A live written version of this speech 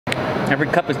Every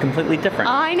cup is completely different.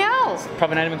 I know. It's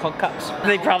probably not even called cups.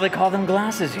 They probably call them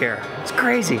glasses here. It's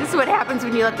crazy. This is what happens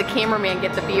when you let the cameraman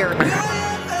get the beer.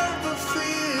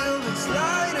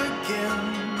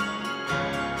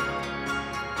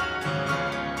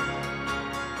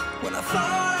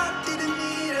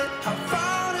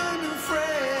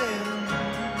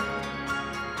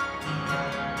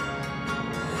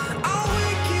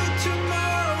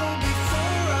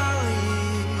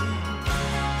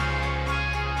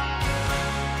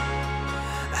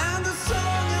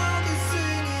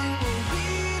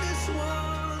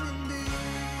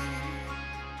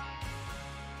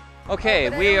 Okay,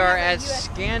 we are at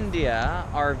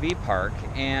Scandia RV Park,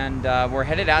 and we're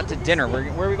headed out to dinner. Where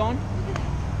are we going?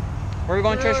 Where are we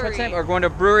going, Trish? What's that? We're going to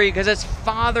a brewery because it's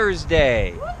Father's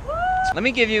Day. Let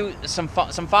me give you some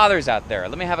fathers out there.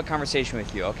 Let me have a conversation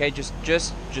with you, okay?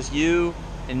 Just you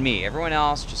and me. Everyone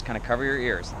else, just kind of cover your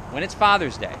ears. When it's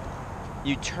Father's Day,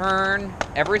 you turn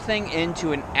everything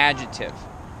into an adjective.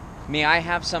 May I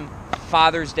have some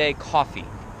Father's Day coffee?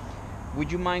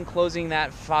 Would you mind closing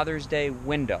that Father's Day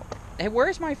window? Hey,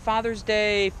 where's my Father's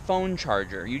Day phone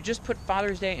charger? You just put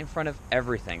Father's Day in front of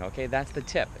everything, okay? That's the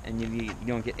tip, and you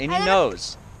don't get any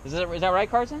no's. Is that right,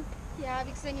 Carson? Yeah,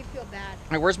 because then you feel bad.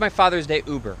 All right, where's my Father's Day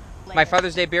Uber? My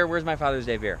Father's Day beer, where's my Father's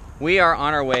Day beer? We are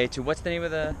on our way to, what's the name of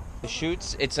the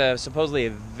Deschutes? It's supposedly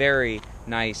a very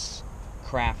nice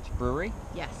craft brewery.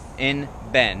 Yes. In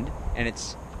Bend, and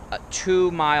it's 2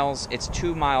 miles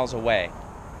away,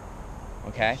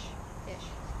 okay?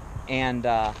 And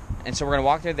so we're gonna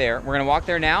walk there. We're gonna walk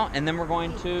there now, and then we're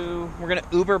gonna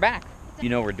Uber back. You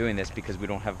know we're doing this because we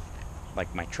don't have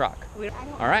like my truck.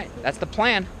 All right, that's the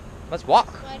plan. Let's walk.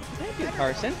 Thank you,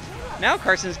 Carson. Now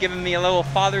Carson's giving me a little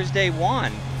Father's Day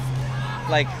wand.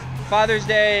 Like Father's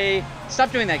Day.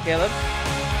 Stop doing that, Caleb.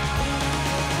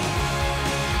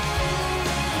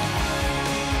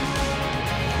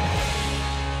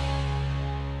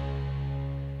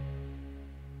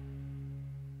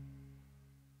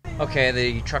 Okay,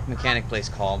 the truck mechanic place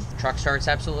called. Truck starts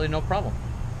absolutely no problem.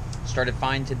 Started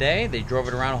fine today. They drove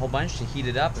it around a whole bunch to heat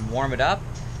it up and warm it up,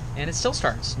 and it still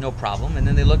starts no problem. And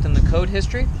then they looked in the code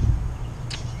history.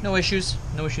 No issues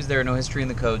there, no history in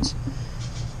the codes.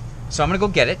 So I'm gonna go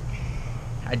get it.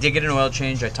 I did get an oil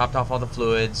change. I topped off all the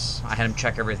fluids. I had them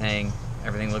check everything.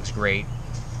 Everything looks great.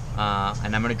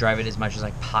 And I'm going to drive it as much as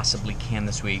I possibly can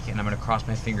this week, and I'm going to cross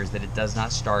my fingers that it does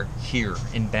not start here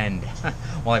in Bend.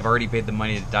 Well, I've already paid the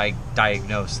money to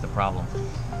diagnose the problem.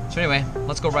 So anyway,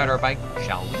 let's go ride our bike,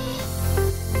 shall we?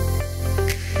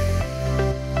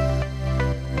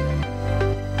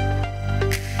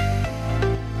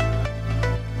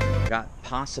 Got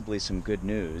possibly some good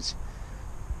news.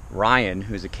 Ryan,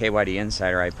 who's a KYD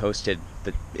Insider, I posted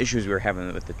the issues we were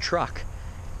having with the truck,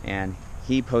 and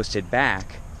he posted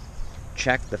back,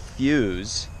 check the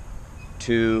fuse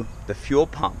to the fuel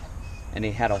pump. And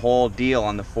he had a whole deal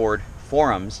on the Ford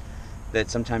forums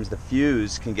that sometimes the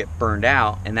fuse can get burned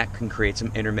out, and that can create some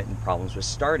intermittent problems with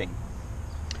starting.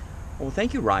 Well,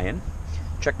 thank you, Ryan.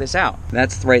 Check this out.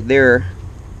 That's right there,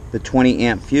 the 20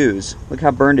 amp fuse. Look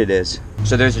how burned it is.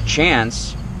 So there's a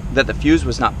chance that the fuse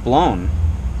was not blown,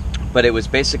 but it was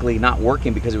basically not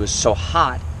working because it was so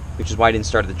hot, which is why I didn't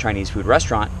start at the Chinese food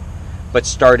restaurant, but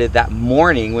started that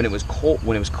morning when it was cool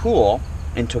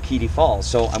in Tahiti Falls.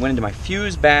 So I went into my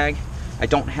fuse bag. I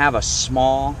don't have a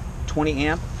small 20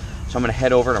 amp, so I'm gonna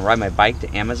head over and ride my bike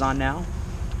to Amazon now,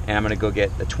 and I'm gonna go get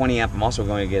a 20 amp. I'm also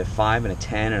going to get a 5 and a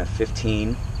 10 and a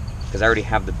 15 because I already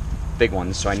have the big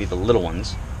ones, so I need the little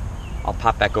ones. I'll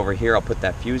pop back over here. I'll put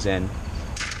that fuse in.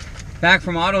 Back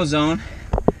from AutoZone.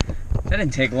 That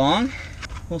didn't take long.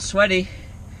 A little sweaty.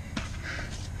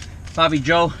 Bobby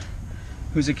Joe,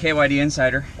 who's a KYD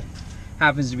Insider,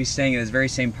 happens to be staying in this very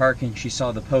same park, and she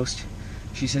saw the post.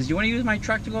 She says, "Do you want to use my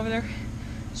truck to go over there?"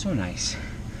 So nice.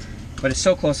 But it's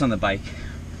so close on the bike.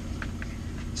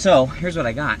 So here's what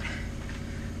I got.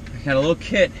 I got a little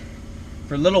kit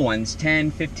for little ones,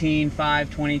 10, 15, 5,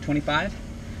 20, 25.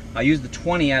 I'll use the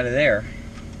 20 out of there.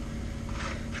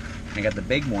 I got the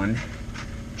big one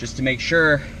just to make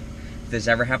sure if this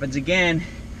ever happens again,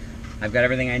 I've got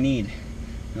everything I need.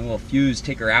 A little fuse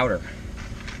taker outer.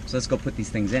 So let's go put these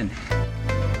things in.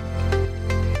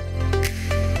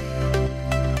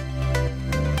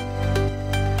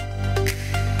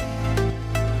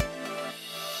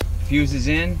 Fuse is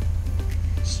in,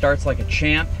 starts like a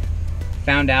champ.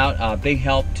 Found out, big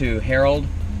help to Harold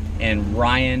and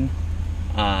Ryan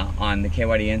on the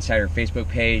KYD Insider Facebook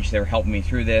page. They were helping me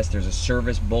through this. There's a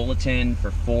service bulletin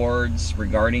for Fords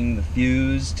regarding the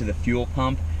fuse to the fuel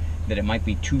pump, that it might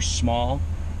be too small.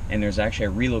 And there's actually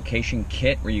a relocation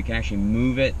kit where you can actually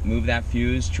move that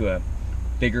fuse to a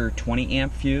bigger 20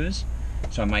 amp fuse,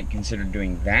 so I might consider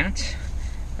doing that.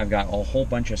 I've got a whole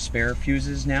bunch of spare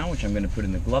fuses now, which I'm going to put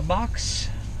in the glove box.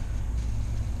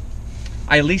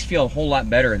 I at least feel a whole lot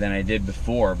better than I did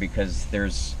before because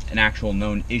there's an actual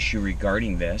known issue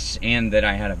regarding this, and that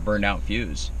I had a burned out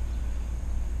fuse.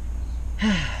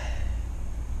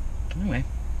 Anyway,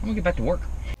 I'm gonna get back to work.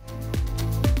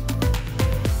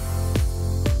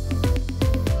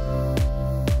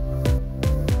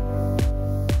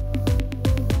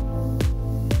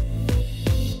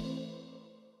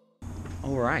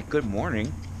 Alright, good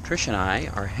morning. Trish and I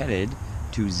are headed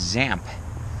to Zamp.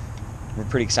 We're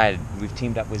pretty excited. We've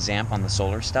teamed up with Zamp on the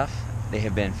solar stuff. They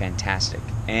have been fantastic.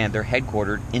 And they're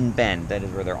headquartered in Bend. That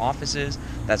is where their office is.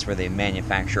 That's where they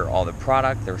manufacture all the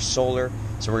product. They're solar.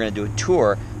 So we're going to do a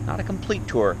tour. Not a complete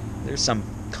tour. There's some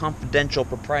confidential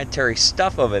proprietary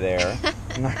stuff over there.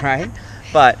 Alright?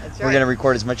 But we're going to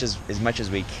record as much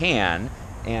as we can.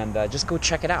 And just go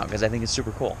check it out because I think it's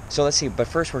super cool. So let's see, but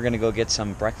first we're going to go get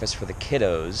some breakfast for the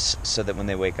kiddos so that when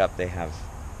they wake up they have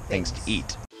things to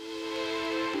eat.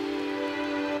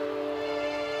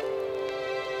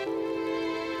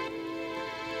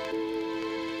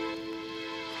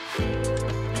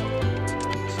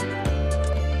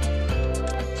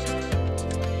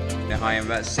 Now I am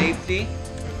about safety.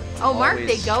 Oh, Mark,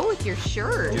 they go with your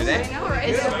shirt. Do they? I know, right?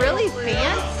 It's really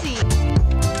fancy.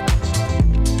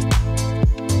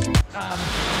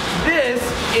 This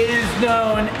is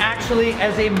known actually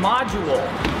as a module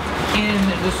in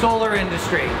the solar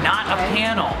industry, not a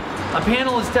panel. A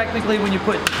panel is technically when you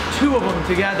put two of them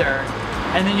together,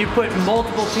 and then you put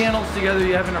multiple panels together,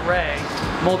 you have an array.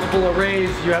 Multiple arrays,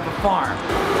 you have a farm.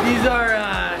 These are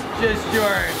just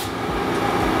your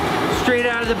straight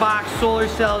out of the box solar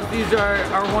cells. These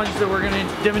are ones that we're going to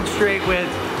demonstrate with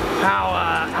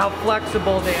how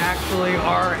flexible they actually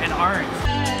are and aren't.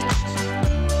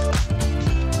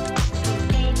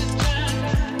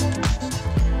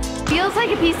 Feels like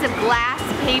a piece of glass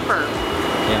paper,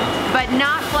 but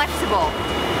not flexible,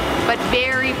 but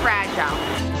very fragile.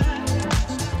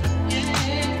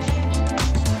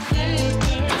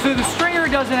 So the stringer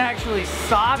doesn't actually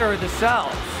solder the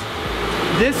cells.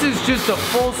 This is just a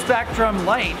full spectrum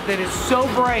light that is so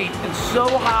bright and so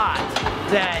hot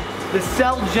that the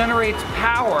cell generates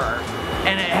power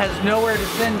and it has nowhere to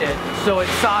send it, so it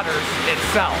solders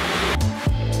itself.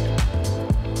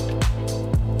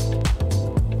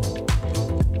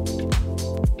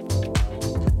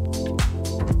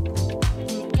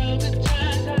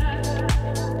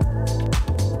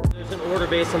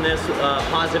 Based on this,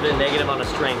 positive and negative on a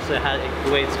string, so it has,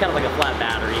 the way it's kind of like a flat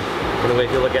battery. And the way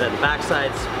if you look at it, the back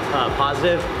side's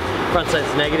positive, front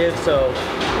side's negative. So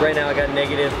right now I got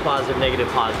negative, positive, negative,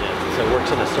 positive. So it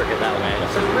works in a circuit that way.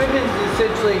 So ribbons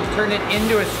essentially turn it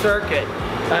into a circuit.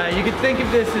 You could think of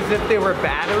this as if they were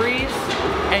batteries,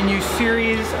 and you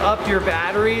series up your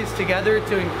batteries together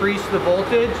to increase the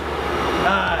voltage.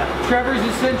 Trevor's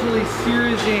essentially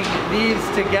seriesing these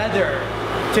together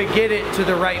to get it to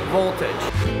the right voltage.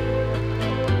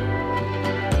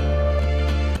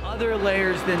 Other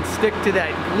layers then stick to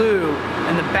that glue,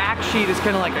 and the back sheet is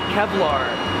kind of like a Kevlar.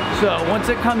 So once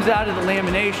it comes out of the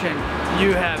lamination,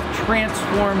 you have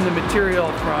transformed the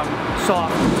material from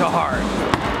soft to hard.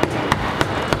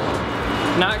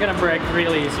 Not gonna break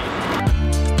real easy.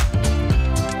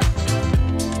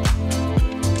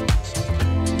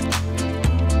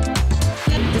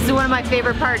 This is one of my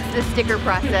favorite parts, the sticker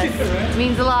process. It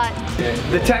means a lot.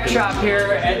 The tech shop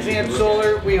here at Zamp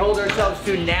Solar, we hold ourselves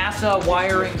to NASA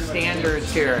wiring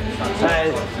standards here.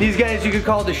 These guys you could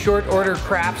call the short order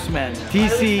craftsmen.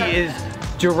 DC is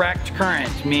direct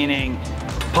current, meaning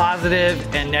positive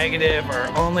and negative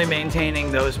are only maintaining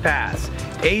those paths.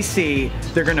 AC,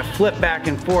 they're gonna flip back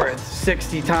and forth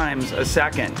 60 times a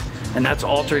second. And that's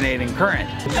alternating current.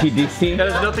 TDC? That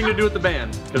has nothing to do with the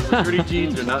band, because the dirty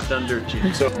jeans are not done dirt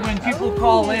cheap. So when people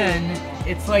call in,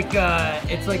 it's like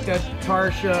the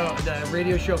car show, the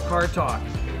radio show Car Talk.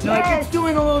 They're like, it's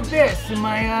doing a little this, and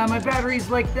my battery's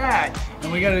like that.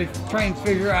 And we gotta try and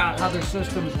figure out how their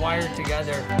system's wired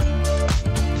together.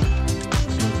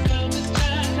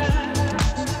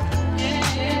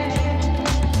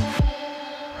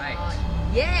 Right.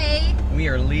 Yay! We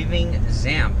are leaving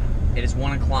Zamp. It is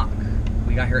 1 o'clock.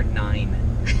 We got here at 9.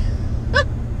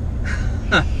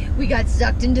 We got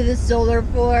sucked into the solar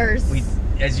force.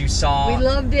 As you saw, we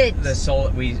loved it.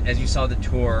 As you saw the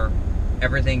tour,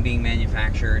 everything being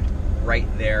manufactured right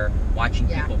there. Watching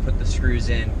people put the screws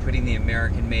in, putting the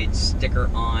American-made sticker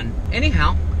on.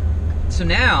 Anyhow, so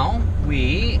now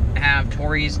we have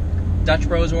Tori's Dutch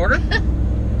Bros order,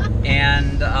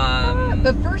 and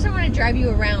but first I want to drive you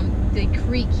around the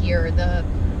creek here, the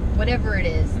whatever it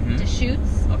is,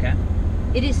 Deschutes. Okay.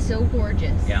 It is so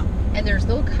gorgeous. Yeah. And there's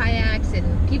little kayaks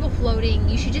and people floating.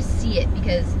 You should just see it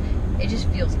because it just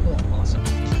feels cool. Awesome.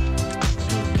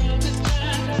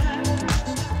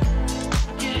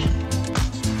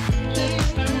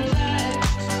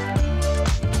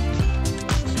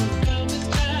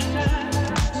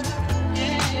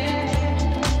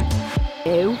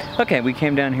 Okay, we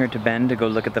came down here to Bend to go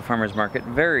look at the farmer's market.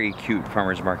 Very cute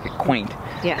farmer's market, quaint.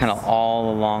 Yes. Kind of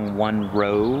all along one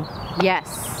row.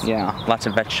 Yes. Yeah, lots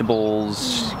of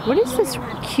vegetables. What is this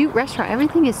cute restaurant?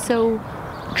 Everything is so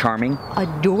Charming.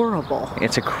 adorable.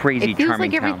 It's a crazy, It feels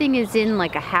charming like town. everything is in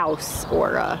like a house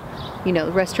or a, you know,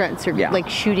 restaurants are like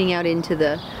shooting out into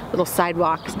the little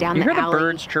sidewalks down the alley. You hear the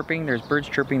birds chirping? There's birds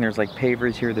chirping. There's like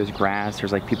pavers here. There's grass.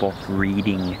 There's like people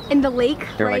reading. In the lake,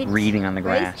 They're like reading on the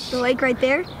grass. The lake right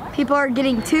there. People are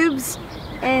getting tubes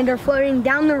and are floating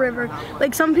down the river.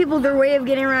 Like some people, their way of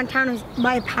getting around town is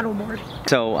by a paddleboard.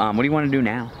 So, what do you want to do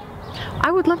now? I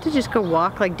would love to just go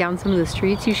walk like down some of the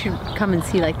streets. You should come and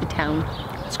see like the town.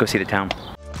 Let's go see the town.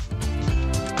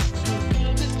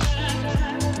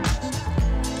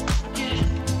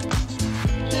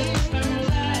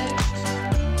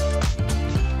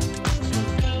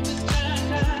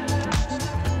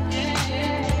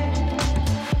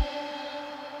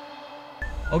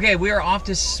 Okay, we are off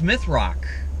to Smith Rock.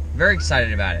 Very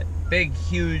excited about it. Big,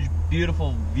 huge,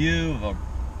 beautiful view of a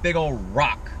big old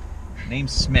rock named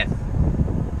Smith.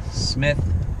 Smith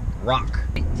Rock.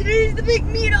 Today's the big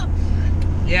meetup.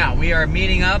 Yeah, we are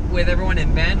meeting up with everyone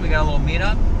in Bend. We got a little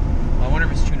meetup. I wonder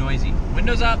if it's too noisy.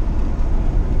 Windows up.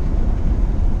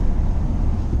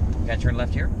 Gotta turn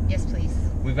left here. Yes, please.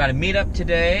 We've got a meetup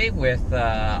today with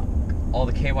all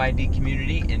the KYD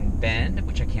community in Bend,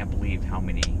 which I can't believe how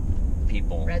many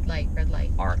people Red light, red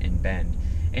light. are in Bend.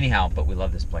 Anyhow, but we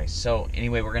love this place. So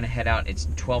anyway, we're gonna head out. It's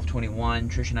 12:21.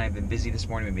 Trish and I have been busy this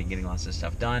morning. We've been getting lots of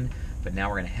stuff done, but now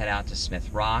we're gonna head out to Smith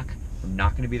Rock. We're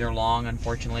not gonna be there long,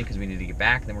 unfortunately, because we need to get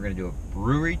back. Then we're gonna do a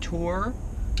brewery tour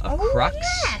of Crux.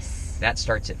 Yes. That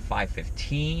starts at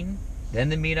 5:15. Then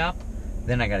the meetup.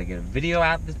 Then I gotta get a video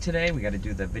out today. We gotta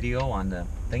do the video on the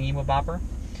thingy-ma-bopper.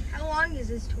 How long is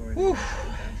this tour? Whew.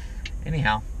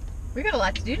 Anyhow, We got a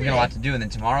lot to do today. we got a lot to do, and then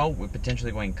tomorrow we're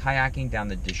potentially going kayaking down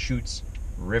the Deschutes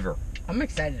River. I'm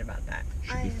excited about that.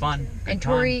 Should be fun. Good And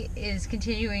time. Tori is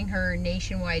continuing her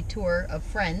nationwide tour of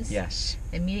friends. Yes.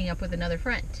 And meeting up with another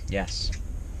friend. Yes.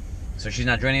 So she's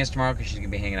not joining us tomorrow because she's going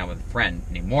to be hanging out with a friend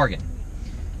named Morgan,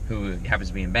 who happens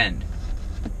to be in Bend.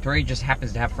 Tori just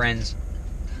happens to have friends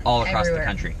all across Everywhere. the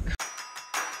country.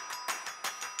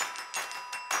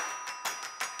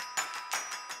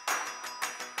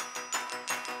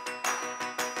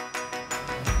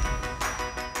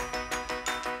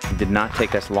 It did not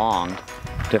take us long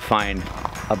to find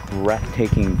a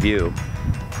breathtaking view.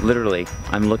 Literally,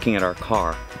 I'm looking at our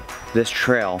car. This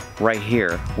trail right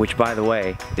here, which by the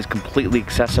way is completely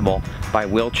accessible by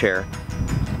wheelchair,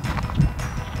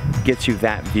 gets you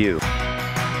that view.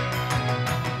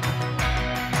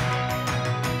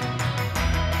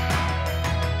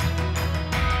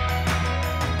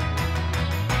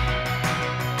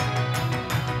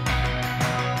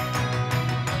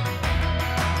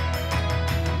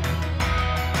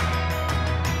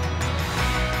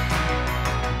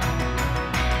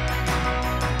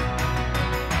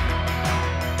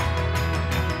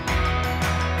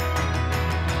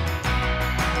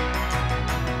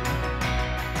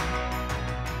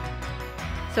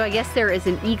 So I guess there is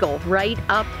an eagle right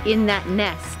up in that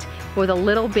nest with a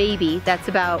little baby that's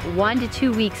about 1 to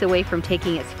 2 weeks away from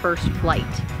taking its first flight.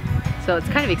 So it's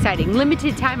kind of exciting.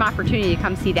 Limited time opportunity to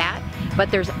come see that,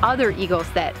 but there's other eagles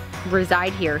that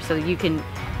reside here so you can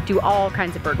do all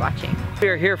kinds of bird watching. We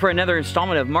are here for another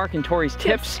installment of Mark and Tori's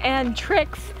Tips and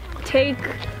Tricks. Take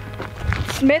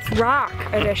Smith Rock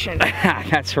edition.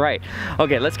 That's right.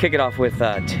 Okay, let's kick it off with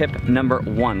tip number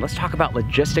 1. Let's talk about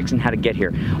logistics and how to get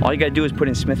here. All you gotta do is put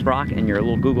in Smith Rock in your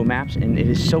little Google Maps, and it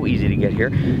is so easy to get here.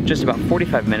 Just about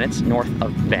 45 minutes north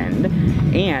of Bend.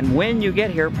 And when you get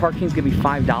here, parking's gonna be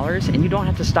 $5, and you don't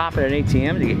have to stop at an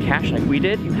ATM to get cash like we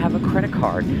did. You have a credit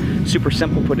card. Super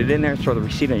simple, put it in there, throw the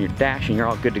receipt on your dash, and you're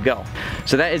all good to go.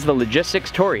 So that is the logistics.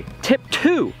 Tori, tip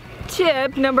 2.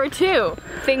 Tip number 2,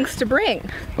 things to bring.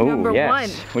 Oh, Number yes. 1,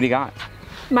 What do you got?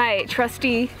 my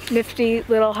trusty, nifty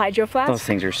little hydro flask. Those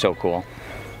things are so cool.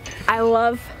 I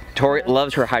love. Tori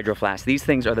loves her hydro flasks. These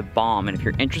things are the bomb, and if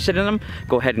you're interested in them,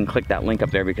 go ahead and click that link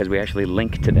up there because we actually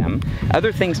link to them.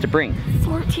 Other things to bring.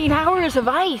 14 hours of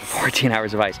ice. 14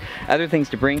 hours of ice. Other things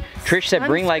to bring. Trish said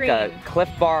bring like a Sunscreen. Cliff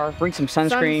Bar, bring some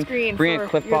sunscreen, bring a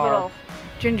Cliff for your Bar. little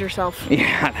ginger self.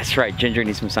 Yeah, that's right. Ginger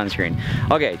needs some sunscreen.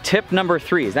 Okay, tip number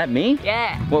 3. Is that me?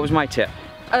 Yeah. What was my tip?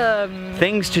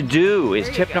 Things to do is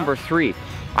tip number 3.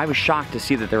 I was shocked to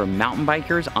see that there were mountain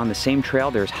bikers on the same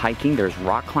trail. There's hiking, there's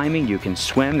rock climbing, you can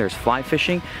swim, there's fly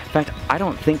fishing. In fact, I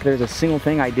don't think there's a single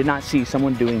thing I did not see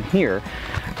someone doing here.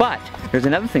 But there's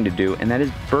another thing to do, and that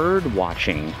is bird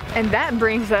watching. And that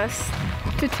brings us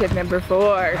to tip number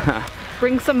 4.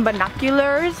 Bring some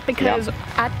binoculars, because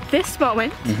at this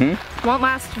moment, won't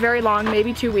last very long,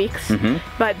 maybe 2 weeks,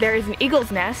 but there is an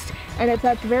eagle's nest, and it's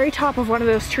at the very top of one of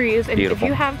those trees, and if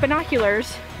you have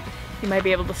binoculars, you might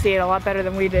be able to see it a lot better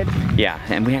than we did. Yeah,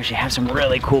 and we actually have some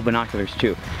really cool binoculars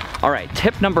too. All right,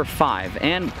 tip number 5,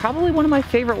 and probably one of my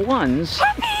favorite ones.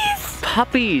 Puppies!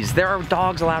 Puppies! There are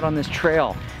dogs allowed on this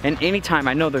trail. And anytime,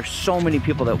 I know there's so many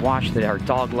people that watch that are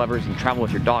dog lovers and travel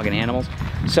with your dog and animals.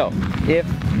 So, if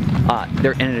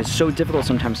and it is so difficult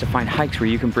sometimes to find hikes where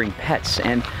you can bring pets,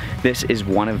 and this is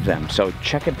one of them. So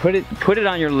check it, put it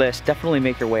on your list. Definitely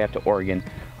make your way up to Oregon.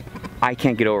 I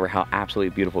can't get over how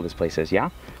absolutely beautiful this place is. Yeah,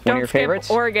 one of your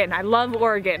favorites. Oregon. I love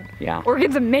Oregon. Yeah,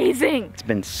 Oregon's amazing.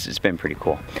 It's been pretty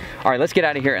cool. All right, let's get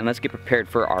out of here and let's get prepared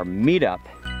for our meetup.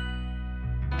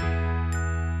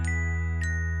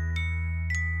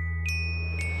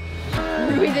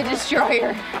 Rving the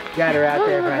Destroyer. Got her out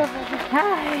there, right?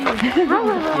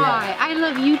 Hi. I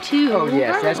love you too. Oh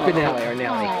yes, that's Benelli or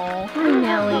Nelly. Oh, hi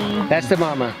Nelly. That's the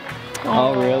mama.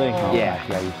 Oh really? Oh, yeah.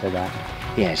 Yeah, you said that.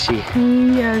 Yeah, she.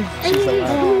 Yes. She's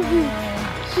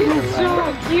She's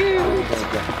so cute.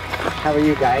 How are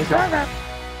you guys?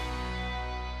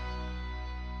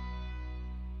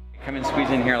 Come and squeeze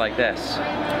in here like this.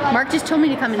 Mark just told me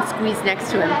to come and squeeze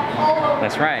next to him.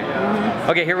 That's right.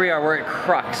 Okay, here we are. We're at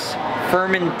Crux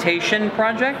Fermentation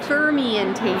Project?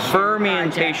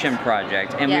 Fermentation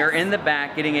Project. And we are in the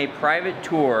back getting a private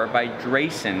tour by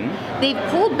Drayson. They've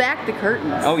pulled back the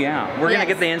curtains. Oh yeah, we're gonna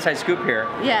get the inside scoop here.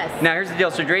 Yes. Now here's the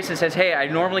deal. So Drayson says, hey, I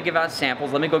normally give out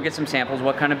samples. Let me go get some samples.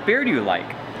 What kind of beer do you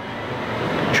like?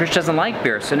 Trish doesn't like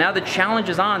beer, so now the challenge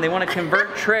is on. They want to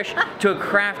convert Trish to a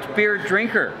craft beer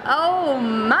drinker. Oh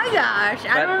my gosh,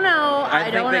 I don't know. I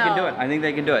think they can do it. I think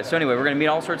they can do it. So anyway, we're going to meet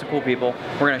all sorts of cool people.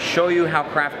 We're going to show you how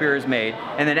craft beer is made,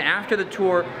 and then after the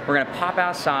tour, we're going to pop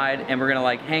outside and we're going to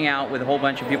like hang out with a whole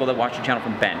bunch of people that watch the channel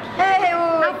from Bend. Hey,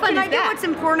 How fun can I is get that? what's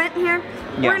important here?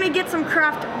 Yeah. We're gonna get some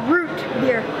craft root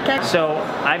beer. Okay. So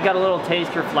I've got a little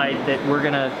taster flight that we're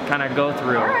gonna kind of go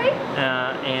through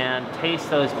and taste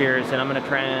those beers, and I'm gonna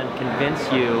try and convince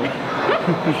you.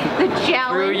 The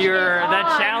challenge is on. The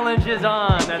challenge is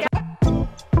on. That's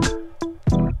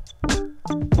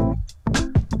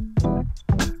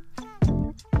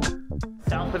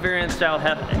South Bavarian style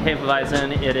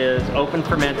Hefeweizen. It is open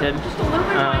fermented,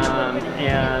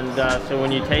 so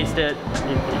when you taste it,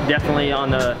 definitely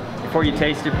before you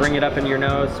taste it, bring it up into your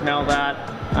nose, smell that.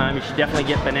 You should definitely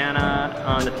get banana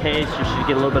on the taste. You should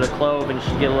get a little bit of clove, and you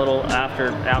should get a little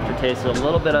aftertaste, a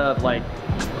little bit of like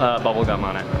bubble gum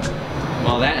on it.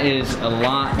 Well, that is a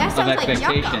lot of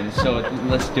expectations, so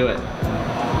let's do it.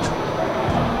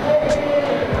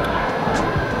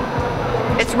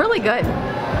 It's really good.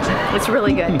 It's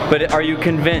really good. But are you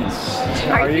convinced?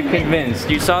 Are you convinced?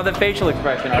 You saw the facial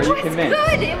expression. Are you convinced?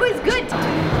 It was good.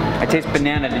 I taste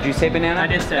banana. Did you say banana? I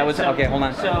did say. That was okay. Hold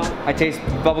on. So I taste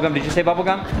bubblegum. Did you say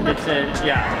bubblegum? It's And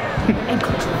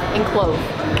clove.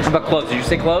 How about cloves? Did you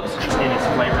say cloves? in its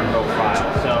flavor profile.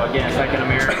 So again, it's like an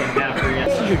American half-free.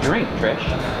 This is your drink, Trish.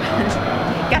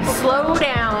 Gotta slow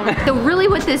down. So really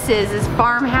what this is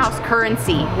farmhouse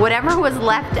currency. Whatever was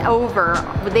left over,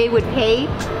 they would pay.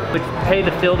 Would pay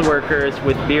the field workers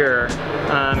with beer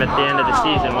at the end of the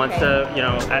season. Once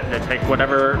they'd take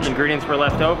whatever ingredients were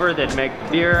left over, they'd make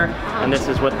beer, and this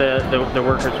is what the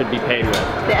workers would be paid with.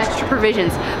 The extra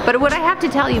provisions. But what I have to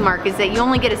tell you, Mark, is that you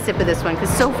only get a sip of this one,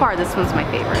 because so far this one's my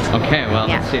favorite. Okay, well,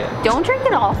 let's see it. Don't drink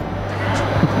it all.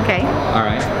 Okay. All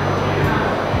right.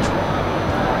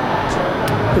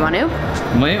 You want to?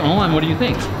 Wait, hold on. What do you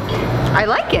think? I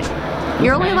like it.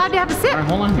 You're only allowed to have a sip. All right,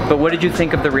 hold on. But what did you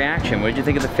think of the reaction? What did you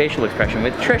think of the facial expression?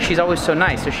 With Trish, she's always so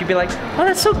nice, so she'd be like, "Oh,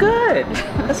 that's so good.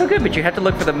 That's so good." But you have to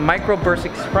look for the microburst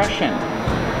expression.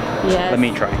 Yes. Let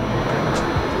me try.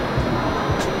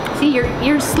 See,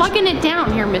 you're slugging it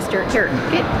down here, mister. Here,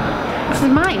 get. This is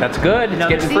mine. That's good. It's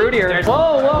getting fruitier.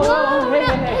 Whoa, whoa, Whoa,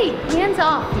 hey, hands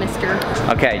off, mister.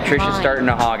 Okay, Trish is starting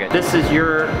to hog it. This is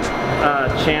your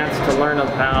chance to learn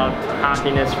about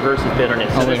hoppiness versus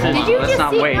bitterness. So wait, hold on. Let's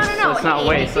not waste. No. Let's not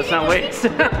waste. Let's not waste.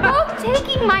 You're both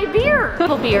taking my beer.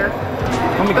 Little beer.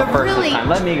 Let me go first this time.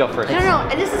 Let me go first. No.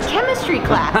 This is chemistry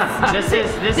class. This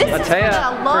is I'll tell you,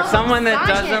 for someone that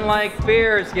science. doesn't like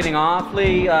beer, it's getting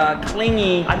awfully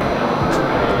clingy.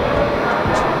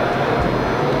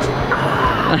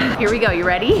 Here we go, you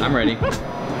ready? I'm ready.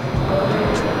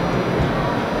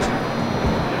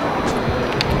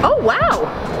 Oh, wow.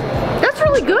 That's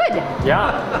really good.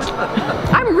 Yeah.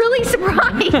 I'm really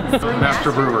surprised.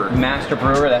 Master brewer. Master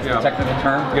brewer, that's Yeah. the technical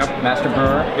term? Yep. Master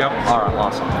brewer? Yep. All right,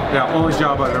 awesome. Yeah, only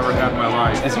job I've ever had in my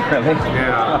life. Is it really?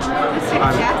 Yeah.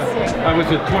 I was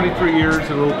at 23 years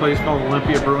at a little place called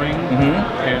Olympia Brewing,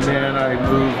 and then I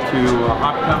moved to a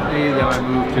hop company, then I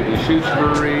moved to Deschutes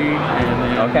Brewery, and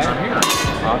then I'm here.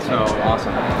 Awesome,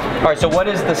 awesome. All right, so what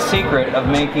is the secret of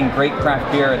making great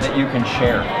craft beer that you can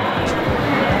share?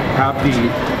 Have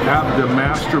the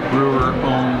master brewer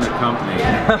own the company.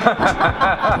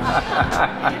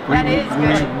 That is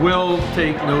good. We will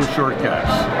take no shortcuts.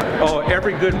 Oh,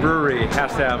 every good brewery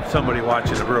has to have somebody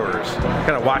watching the brewers,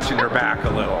 kind of watching their back a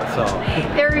little. So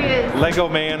There he is. Lego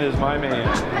man is my man.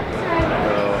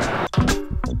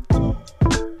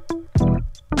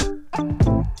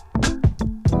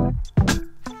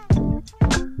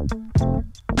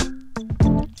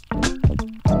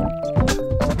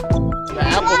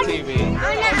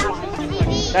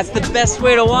 That's the best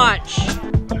way to watch.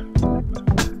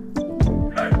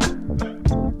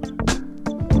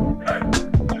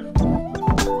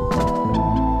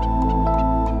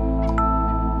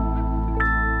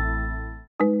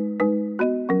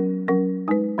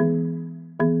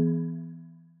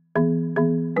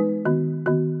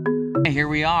 Here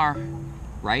we are,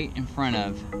 right in front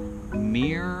of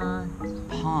Mirror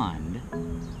Pond,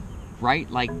 right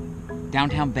like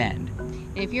downtown Bend.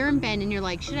 If you're in Bend and you're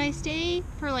like, should I stay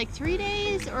for like 3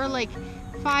 days or like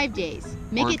 5 days?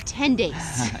 Make it 10 days.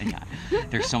 Yeah.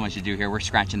 There's so much to do here. We're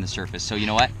scratching the surface. So you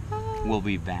know what? We'll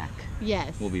be back.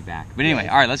 Yes. We'll be back. But anyway,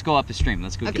 all right, let's go up the stream.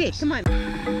 Let's go get this. Come on.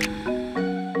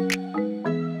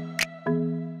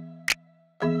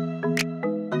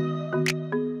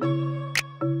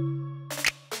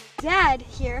 Dad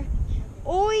here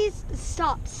always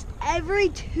stops every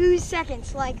 2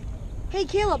 seconds like, hey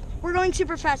Caleb, we're going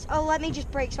super fast. Oh, let me just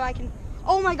brake so I can.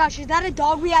 Oh my gosh, is that a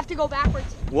dog? We have to go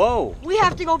backwards. Whoa. We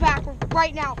have to go backward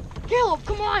right now. Caleb,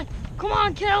 come on. Come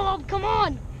on, Caleb, come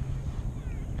on.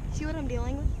 See what I'm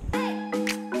dealing with?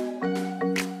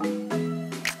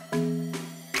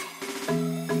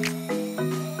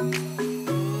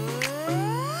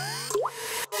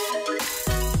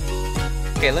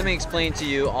 Okay, let me explain to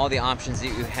you all the options that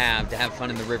you have to have fun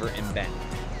in the river in Bend.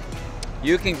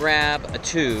 You can grab a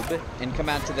tube and come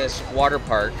out to this water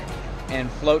park and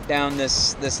float down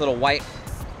this little white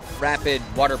rapid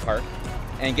water park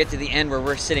and get to the end where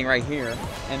we're sitting right here,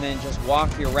 and then just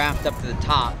walk your raft up to the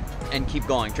top and keep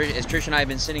going. As Trish and I have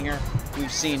been sitting here,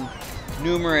 we've seen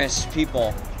numerous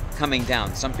people coming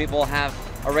down. Some people have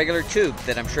a regular tube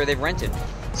that I'm sure they've rented.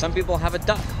 Some people have a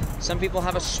duck. Some people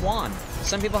have a swan.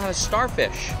 Some people have a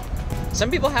starfish. Some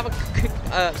people have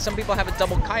a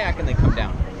double kayak and they come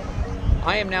down.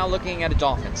 I am now looking at a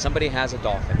dolphin. Somebody has a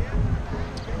dolphin.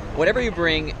 Whatever you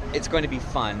bring, it's going to be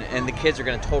fun, and the kids are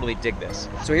going to totally dig this.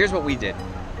 So here's what we did.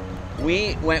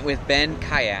 We went with Bend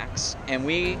kayaks, and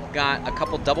we got a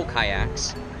couple double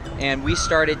kayaks, and we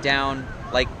started down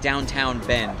like downtown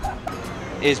Bend.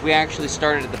 We actually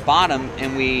started at the bottom,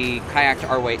 and we kayaked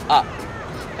our way up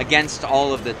against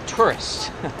all of the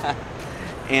tourists,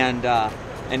 and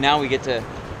now we get to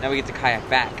kayak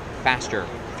back faster,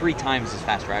 3 times as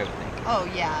faster, I would think. Oh,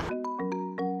 yeah.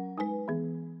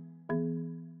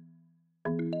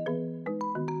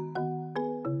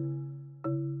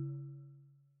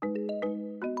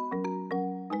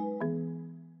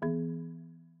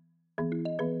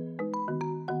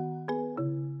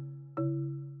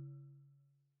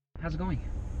 How's it going?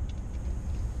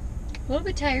 A little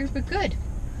bit tired, but good.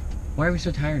 Why are we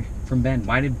so tired from Bend?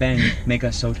 Why did Bend make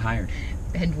us so tired?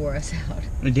 Bend wore us out.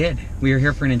 It did. We were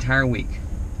here for an entire week.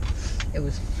 It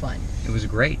was fun. It was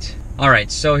great. All right,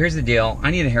 so here's the deal.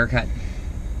 I need a haircut.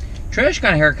 Trish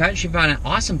got a haircut. She found an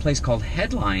awesome place called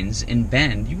Headlines in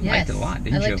Bend. You liked it a lot,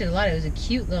 didn't you? I liked it a lot. It was a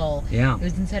cute little, yeah. It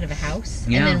was inside of a house.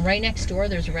 Yeah. And then right next door,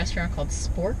 there's a restaurant called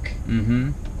Spork.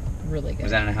 Mm-hmm. Really good.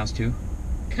 Was that in a house too?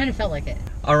 Kind of felt like it.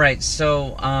 All right,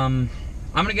 so I'm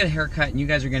going to get a haircut and you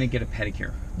guys are going to get a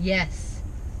pedicure. Yes.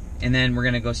 And then we're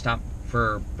going to go stop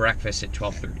for breakfast at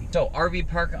 12:30. So RV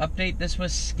park update. This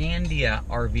was Scandia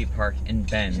RV Park in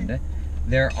Bend.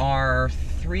 There are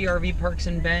 3 RV parks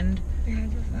in Bend.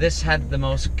 This had the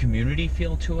most community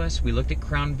feel to us. We looked at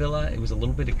Crown Villa. It was a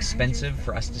little bit expensive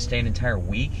for us to stay an entire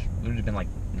week. It would have been like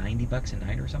 $90 a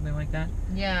night or something like that.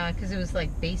 Yeah, because it was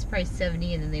like base price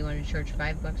 $70 and then they wanted to charge $5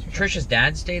 or something. Trisha's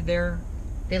dad stayed there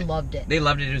They loved it. They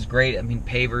loved it. It was great. I mean,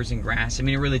 pavers and grass. I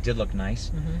mean, it really did look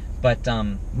nice. But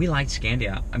we liked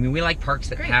Scandia. I mean, we like parks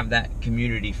that have that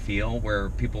community feel where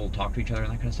people talk to each other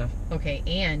and that kind of stuff. Okay,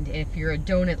 and if you're a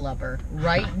donut lover,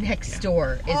 right next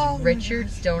door is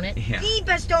Richard's Donut. The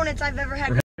best donuts I've ever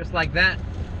had. Just like that,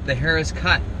 the hair is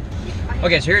cut.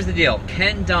 Okay, so here's the deal.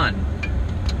 Ken Dunn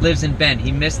lives in Bend.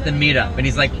 He missed the meetup. And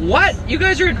he's like, what? You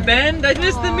guys are in Bend? I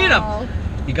missed the meetup.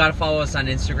 You gotta follow us on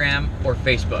Instagram or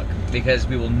Facebook, because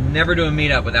we will never do a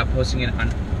meetup without posting it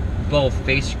on both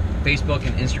Facebook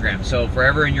and Instagram. So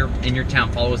forever in your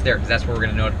town, follow us there, because that's where we're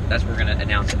gonna know. That's where we're gonna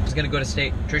announce it. He's gonna go to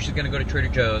State. Trisha's gonna go to Trader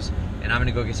Joe's, and I'm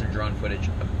gonna go get some drone footage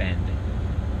of Bend.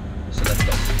 So let's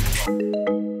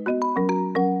go.